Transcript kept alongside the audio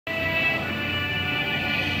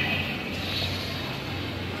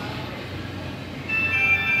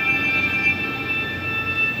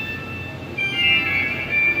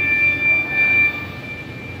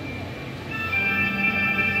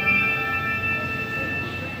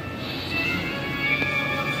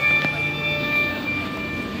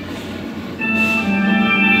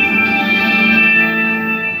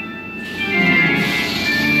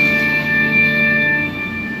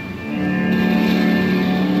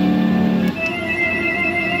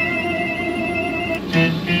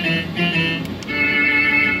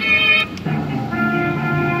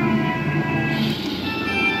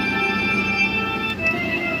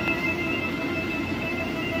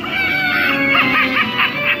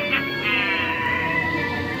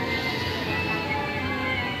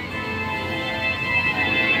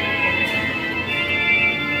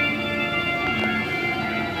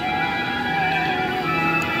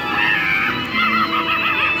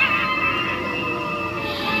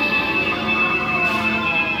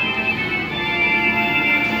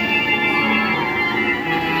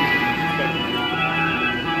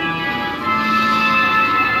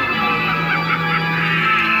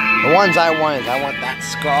The ones I want that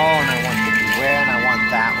skull, and I want the beware, and I want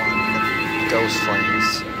that one, the ghost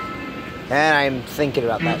flames. And I'm thinking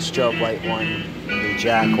about that strobe light one, the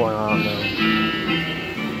jack one, I don't know.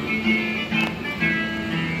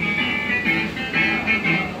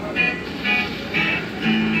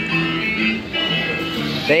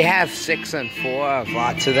 They have 6 and 4 of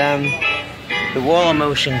lots of them. The Wall of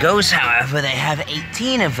Motion Ghosts, however, they have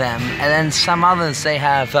 18 of them, and then some others they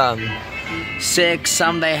have 6,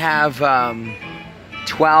 some they have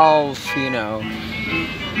 12, you know.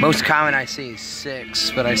 Most common I see is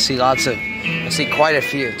 6, but I see quite a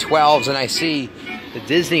few 12s, and I see the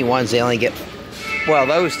Disney ones, they only get, well,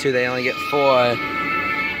 those two, they only get 4.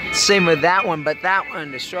 Same with that one, but that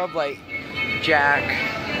one, the strobe light jack,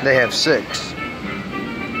 they have 6.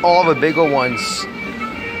 All the bigger ones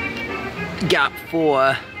got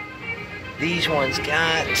 4. These ones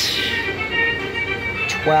got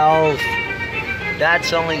 12.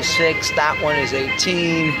 That's only 6. That one is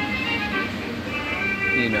 18.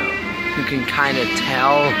 You know, you can kind of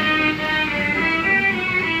tell.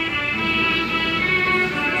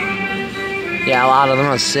 Yeah, a lot of them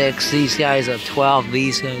are 6. These guys are 12.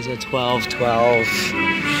 These guys are 12, 12.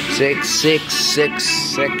 6, 6, 6,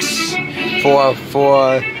 6. 4,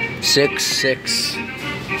 4, 6, 6.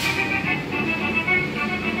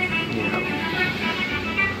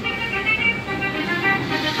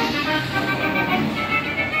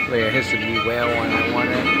 Yeah, here's the beware one. I want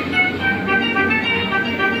it.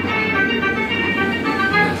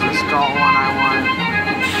 Here's the skull one I want.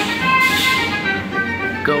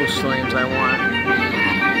 Ghost flames I want.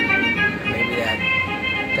 Maybe that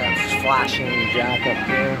flashing jack up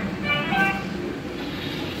there.